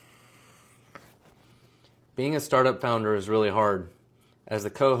Being a startup founder is really hard. As the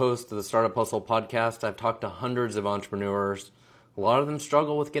co-host of the Startup Hustle podcast, I've talked to hundreds of entrepreneurs. A lot of them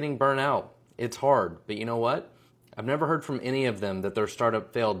struggle with getting burnt out. It's hard, but you know what? I've never heard from any of them that their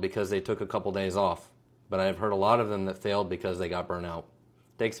startup failed because they took a couple days off. But I've heard a lot of them that failed because they got burnt out.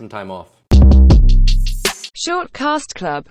 Take some time off. Shortcast Club.